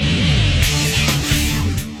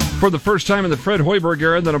For the first time in the Fred Hoiberg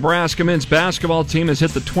era, the Nebraska men's basketball team has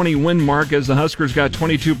hit the 20-win mark as the Huskers got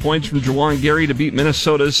 22 points from Juwan Gary to beat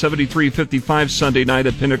Minnesota's 73-55 Sunday night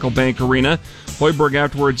at Pinnacle Bank Arena. Hoiberg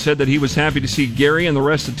afterwards said that he was happy to see Gary and the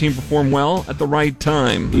rest of the team perform well at the right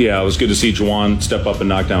time. Yeah, it was good to see Juwan step up and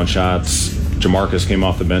knock down shots. Jamarcus came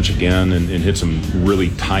off the bench again and hit some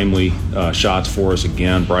really timely shots for us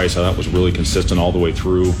again. Bryce, I thought, was really consistent all the way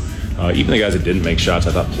through. Even the guys that didn't make shots,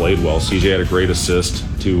 I thought, played well. CJ had a great assist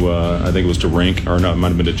to, I think it was to Rink, or no, it might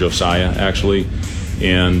have been to Josiah, actually.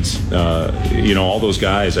 And, all those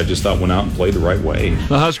guys, I just thought went out and played the right way.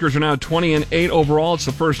 The Huskers are now 20-8 overall. It's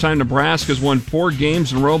the first time Nebraska's won 4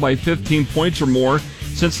 games in a row by 15 points or more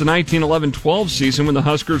since the 1911-12 season when the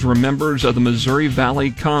Huskers were members of the Missouri Valley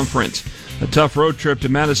Conference. A tough road trip to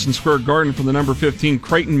Madison Square Garden for the number 15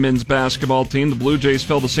 Creighton men's basketball team. The Blue Jays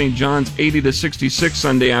fell to St. John's 80-66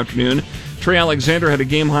 Sunday afternoon. Trey Alexander had a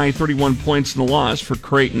game-high 31 points in the loss for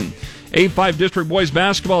Creighton. A5 District Boys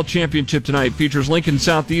Basketball Championship tonight features Lincoln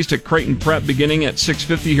Southeast at Creighton Prep beginning at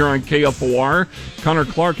 6:50 here on KFOR. Connor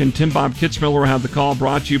Clark and Tim Bob Kitzmiller will have the call,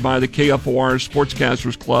 brought to you by the KFOR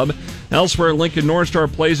Sportscasters Club. Elsewhere, Lincoln North Star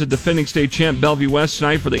plays a defending state champ Bellevue West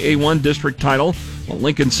tonight for the A1 district title, while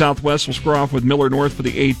Lincoln Southwest will square off with Miller North for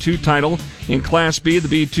the A2 title. In Class B,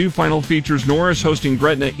 the B2 final features Norris hosting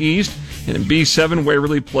Gretna East, and in B7,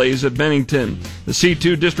 Waverly plays at Bennington. The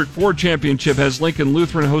C2 District 4 Championship has Lincoln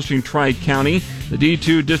Lutheran hosting Tri-County. The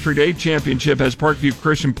D2 District 8 Championship has Parkview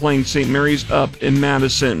Christian playing St. Mary's up in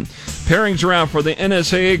Madison. Pairings are out for the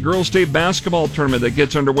NSAA Girls State Basketball Tournament that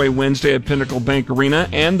gets underway Wednesday at Pinnacle Bank Arena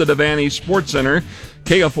and the Devaney Sports Center.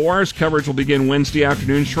 KFOR's coverage will begin Wednesday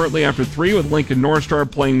afternoon shortly after 3 with Lincoln North Star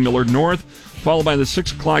playing Millard North, followed by the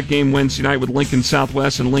 6 o'clock game Wednesday night with Lincoln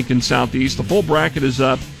Southwest and Lincoln Southeast. The full bracket is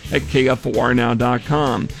up at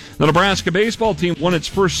KFORnow.com. The Nebraska baseball team won its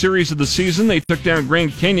first series of the season. They took down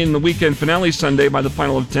Grand Canyon in the weekend finale Sunday by the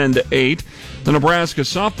final of 10-8. The Nebraska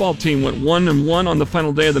softball team went 1-1 on the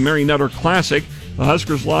final day of the Mary Nutter Classic. The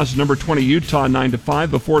Huskers lost to number 20 Utah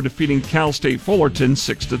 9-5 before defeating Cal State Fullerton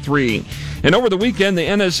 6-3. And over the weekend, the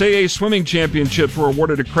NSAA swimming championships were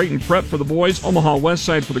awarded to Creighton Prep for the boys, Omaha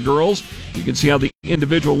Westside for the girls. You can see how the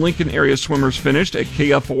individual Lincoln area swimmers finished at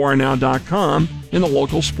KFORnow.com in the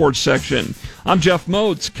local sports section. I'm Jeff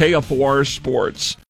Moats, KFOR Sports.